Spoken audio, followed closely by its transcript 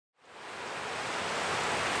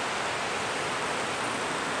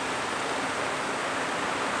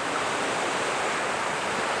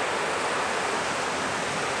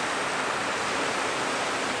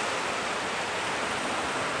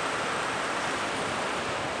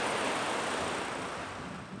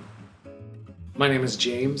My name is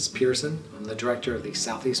James Pearson. I'm the director of the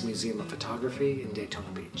Southeast Museum of Photography in Daytona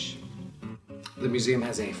Beach. The museum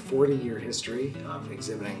has a 40-year history of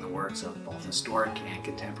exhibiting the works of both historic and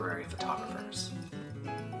contemporary photographers.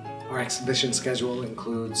 Our exhibition schedule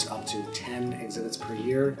includes up to 10 exhibits per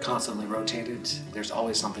year, constantly rotated. There's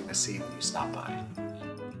always something to see when you stop by.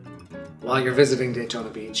 While you're visiting Daytona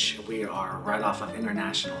Beach, we are right off of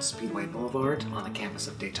International Speedway Boulevard on the campus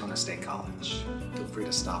of Daytona State College. Feel free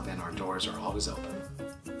to stop in, our doors are always open.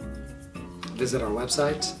 Visit our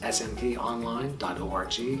website,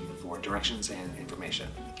 smponline.org, for directions and information.